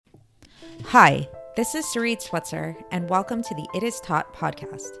Hi, this is Sarit Switzer, and welcome to the It Is Taught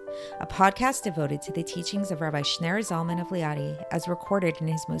podcast, a podcast devoted to the teachings of Rabbi Shneur Zalman of Liadi as recorded in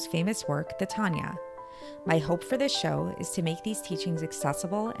his most famous work, the Tanya. My hope for this show is to make these teachings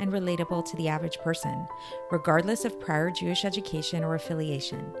accessible and relatable to the average person, regardless of prior Jewish education or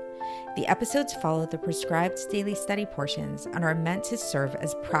affiliation. The episodes follow the prescribed daily study portions and are meant to serve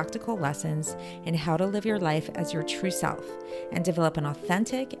as practical lessons in how to live your life as your true self and develop an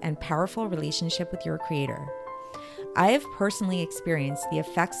authentic and powerful relationship with your Creator. I have personally experienced the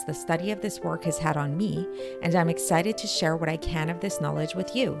effects the study of this work has had on me, and I'm excited to share what I can of this knowledge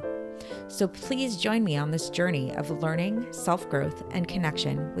with you. So please join me on this journey of learning, self-growth, and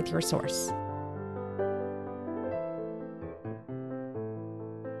connection with your source.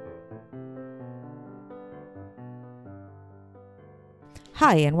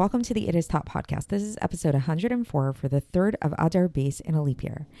 Hi, and welcome to the It Is Taught podcast. This is episode 104 for the 3rd of Adar base in a leap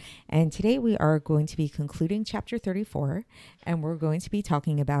year. And today we are going to be concluding chapter 34, and we're going to be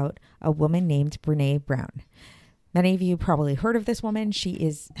talking about a woman named Brene Brown. Many of you probably heard of this woman.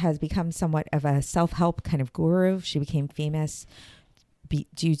 She has become somewhat of a self-help kind of guru. She became famous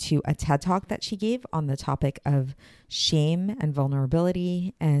due to a TED Talk that she gave on the topic of shame and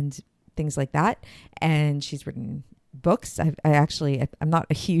vulnerability and things like that. And she's written books. I'm not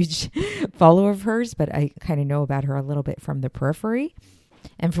a huge follower of hers, but I kind of know about her a little bit from the periphery.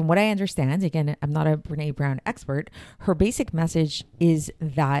 And from what I understand, again, I'm not a Brene Brown expert, her basic message is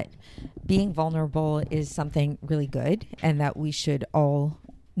that being vulnerable is something really good and that we should all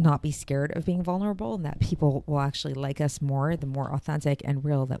not be scared of being vulnerable and that people will actually like us more the more authentic and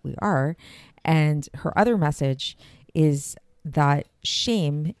real that we are. And her other message is that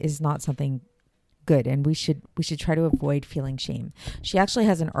shame is not something good, and we should try to avoid feeling shame. She actually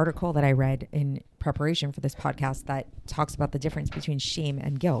has an article that I read in preparation for this podcast that talks about the difference between shame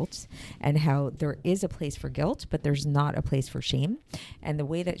and guilt and how there is a place for guilt, but there's not a place for shame. And the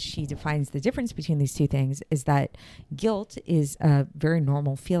way that she defines the difference between these two things is that guilt is a very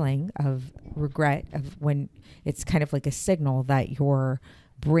normal feeling of regret, of when it's kind of like a signal that your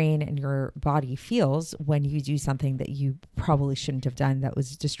brain and your body feels when you do something that you probably shouldn't have done that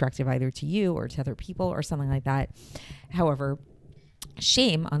was destructive either to you or to other people or something like that. However,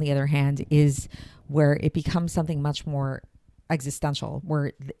 shame, on the other hand, is where it becomes something much more existential,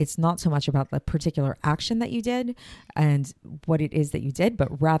 where it's not so much about the particular action that you did and what it is that you did,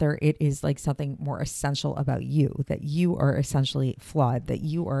 but rather it is like something more essential about you, that you are essentially flawed, that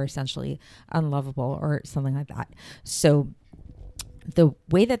you are essentially unlovable or something like that. So the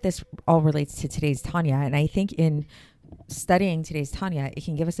way that this all relates to today's Tanya, and I think in studying today's Tanya, it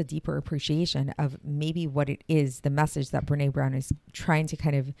can give us a deeper appreciation of maybe what it is, the message that Brene Brown is trying to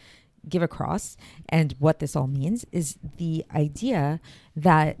kind of give across, and what this all means is the idea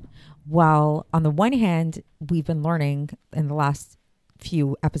that while on the one hand, we've been learning in the last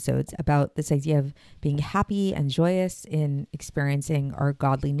few episodes about this idea of being happy and joyous in experiencing our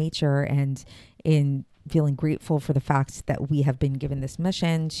godly nature and in feeling grateful for the fact that we have been given this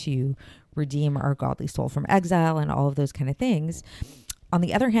mission to redeem our godly soul from exile and all of those kind of things. On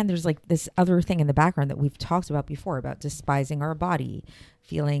the other hand, there's like this other thing in the background that we've talked about before, about despising our body,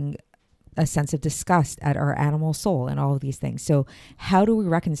 feeling a sense of disgust at our animal soul and all of these things. So how do we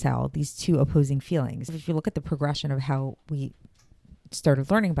reconcile these two opposing feelings? If you look at the progression of how we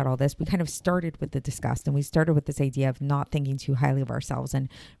started learning about all this, we kind of started with the disgust, and we started with this idea of not thinking too highly of ourselves and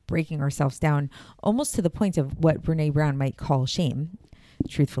breaking ourselves down almost to the point of what Brene Brown might call shame,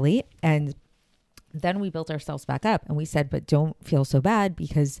 truthfully. And then we built ourselves back up and we said, but don't feel so bad,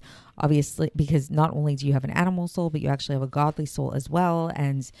 because not only do you have an animal soul, but you actually have a godly soul as well.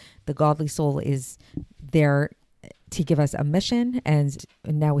 And the godly soul is there to give us a mission, and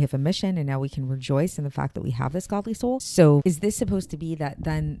now we have a mission, and now we can rejoice in the fact that we have this godly soul. So is this supposed to be that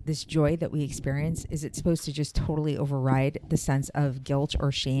then this joy that we experience, is it supposed to just totally override the sense of guilt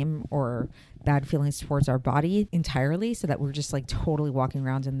or shame or bad feelings towards our body entirely, so that we're just like totally walking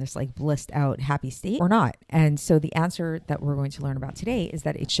around in this like blissed out happy state, or not? And so the answer that we're going to learn about today is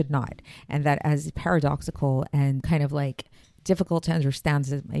that it should not, and that as paradoxical and kind of like difficult to understand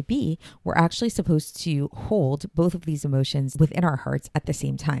as it might be, we're actually supposed to hold both of these emotions within our hearts at the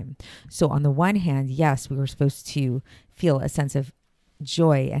same time. So on the one hand, yes, we were supposed to feel a sense of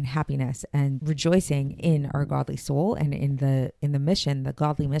joy and happiness and rejoicing in our godly soul and in the mission, the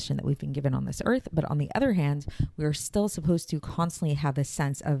godly mission that we've been given on this earth. But on the other hand, we are still supposed to constantly have a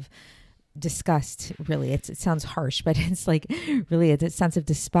sense of disgust, really. It sounds harsh, but it's like really a sense of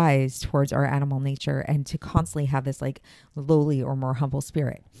despise towards our animal nature, and to constantly have this like lowly or more humble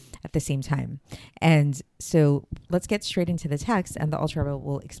spirit at the same time. And so let's get straight into the text, and the Alter Rebbe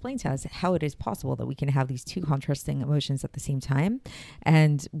will explain to us how it is possible that we can have these two contrasting emotions at the same time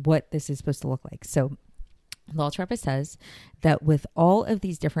and what this is supposed to look like. So the Alter Rebbe says that with all of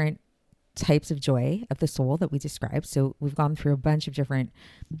these different types of joy of the soul that we described, so we've gone through a bunch of different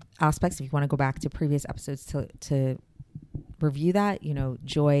aspects. If you want to go back to previous episodes to review that,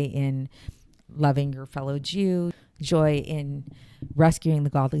 joy in loving your fellow Jew, joy in rescuing the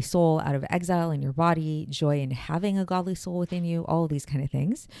godly soul out of exile in your body, joy in having a godly soul within you, all of these kind of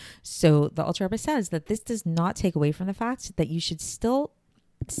things. So the Alter Rebbe says that this does not take away from the fact that you should still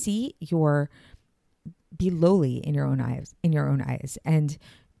be lowly in your own eyes, and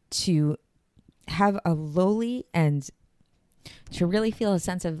to have a lowly and to really feel a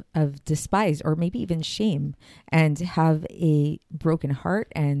sense of despise or maybe even shame, and have a broken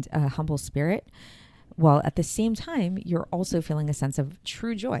heart and a humble spirit, while at the same time you're also feeling a sense of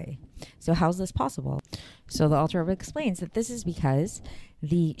true joy. So how's this possible? So the Alter Rebbe explains that this is because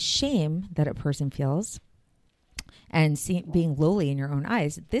the shame that a person feels and being lowly in your own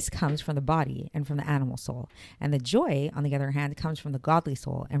eyes, this comes from the body and from the animal soul. And the joy, on the other hand, comes from the godly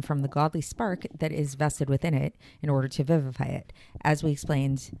soul and from the godly spark that is vested within it in order to vivify it, as we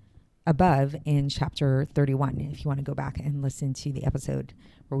explained above in chapter 31, if you want to go back and listen to the episode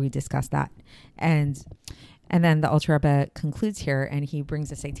where we discussed that. And then the Alter Rebbe concludes here, and he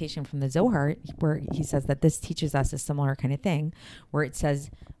brings a citation from the Zohar where he says that this teaches us a similar kind of thing, where it says,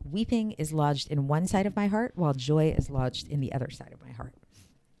 weeping is lodged in one side of my heart, while joy is lodged in the other side of my heart.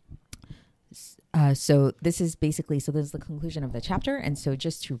 So this is the conclusion of the chapter. And so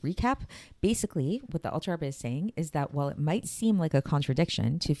just to recap, basically what the Alter Rebbe is saying is that while it might seem like a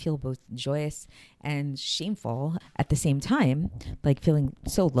contradiction to feel both joyous and shameful at the same time, like feeling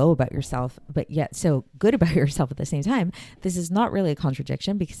so low about yourself, but yet so good about yourself at the same time, this is not really a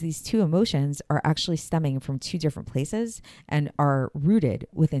contradiction, because these two emotions are actually stemming from two different places and are rooted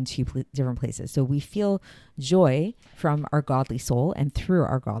within two different places. So we feel joy from our godly soul and through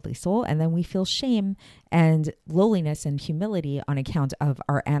our godly soul, and then we feel shame and lowliness and humility on account of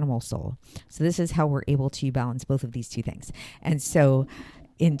our animal soul. So this is how we're able to balance both of these two things. And so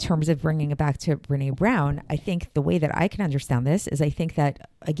in terms of bringing it back to Brene Brown, I think the way that I can understand this is I think that,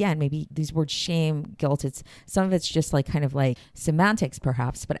 again, maybe these words shame, guilt, some of it's just like kind of like semantics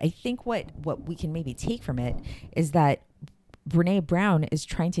perhaps, but I think what we can maybe take from it is that Brene Brown is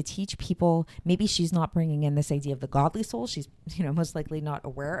trying to teach people, maybe she's not bringing in this idea of the godly soul. She's, most likely not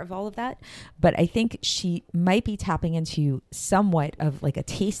aware of all of that. But I think she might be tapping into somewhat of like a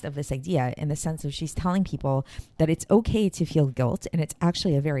taste of this idea, in the sense of she's telling people that it's okay to feel guilt, and it's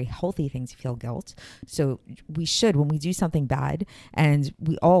actually a very healthy thing to feel guilt. So we should, when we do something bad, and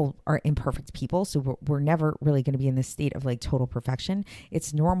we all are imperfect people, so we're never really going to be in this state of like total perfection.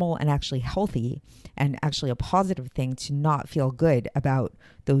 It's normal and actually healthy and actually a positive thing to not feel good about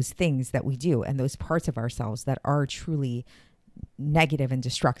those things that we do and those parts of ourselves that are truly negative and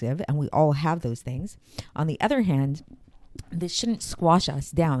destructive. And we all have those things. On the other hand, this shouldn't squash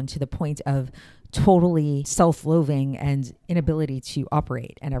us down to the point of totally self-loathing and inability to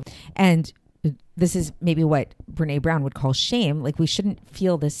operate. And this is maybe what Brene Brown would call shame. Like, we shouldn't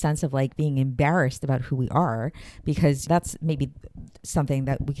feel this sense of like being embarrassed about who we are, because that's maybe something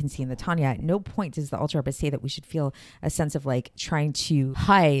that we can see in the Tanya. At no point does the Alter Rebbe say that we should feel a sense of like trying to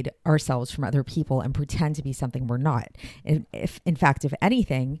hide ourselves from other people and pretend to be something we're not. And in fact, if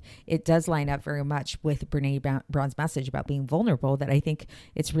anything, it does line up very much with Brene Brown's message about being vulnerable, that I think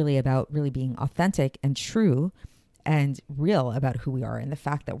it's really about really being authentic and true and real about who we are, and the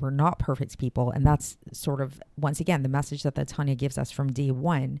fact that we're not perfect people. And that's sort of, once again, the message that the Tanya gives us from day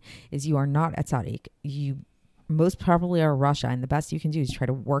one is you are not a tzaddik. You most probably are a Rasha, and the best you can do is try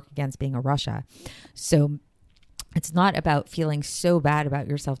to work against being a Rasha. So it's not about feeling so bad about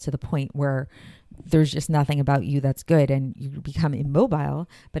yourself to the point where there's just nothing about you that's good and you become immobile,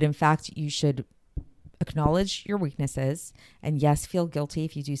 but in fact, you should acknowledge your weaknesses, and yes, feel guilty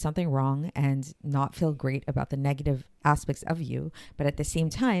if you do something wrong, and not feel great about the negative aspects of you, but at the same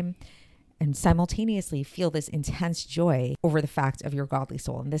time and simultaneously feel this intense joy over the fact of your godly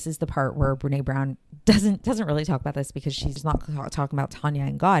soul. And this is the part where Brene Brown doesn't really talk about this, because she's not talking about Tanya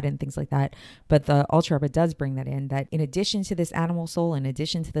and God and things like that. But the Alter Rebbe does bring that in addition to this animal soul, in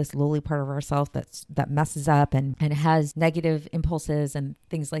addition to this lowly part of ourselves that messes up and has negative impulses and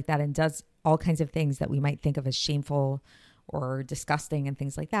things like that, and does all kinds of things that we might think of as shameful or disgusting and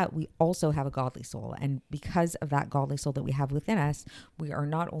things like that, we also have a godly soul. And because of that godly soul that we have within us, we are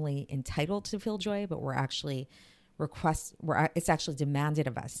not only entitled to feel joy, but it's actually demanded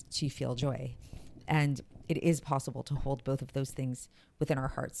of us to feel joy. And it is possible to hold both of those things within our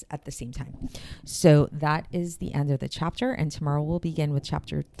hearts at the same time. So that is the end of the chapter. And tomorrow we'll begin with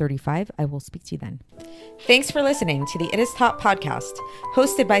chapter 35. I will speak to you then. Thanks for listening to the It Is Taught podcast,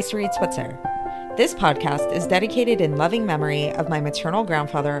 hosted by Sarit Switzer. This podcast is dedicated in loving memory of my maternal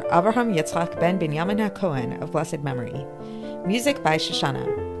grandfather, Avraham Yitzchak ben Binyamin HaKohen of blessed memory. Music by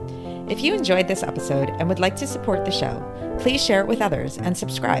Shoshana. If you enjoyed this episode and would like to support the show, please share it with others and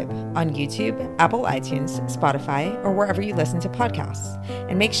subscribe on YouTube, Apple iTunes, Spotify, or wherever you listen to podcasts.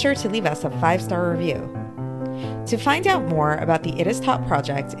 And make sure to leave us a 5-star review. To find out more about the It Is Taught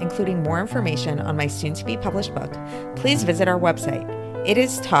project, including more information on my soon-to-be published book, please visit our website,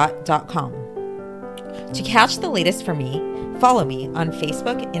 itistaught.com. To catch the latest from me, follow me on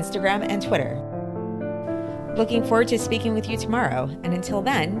Facebook, Instagram, and Twitter. Looking forward to speaking with you tomorrow, and until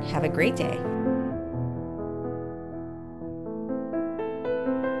then, have a great day.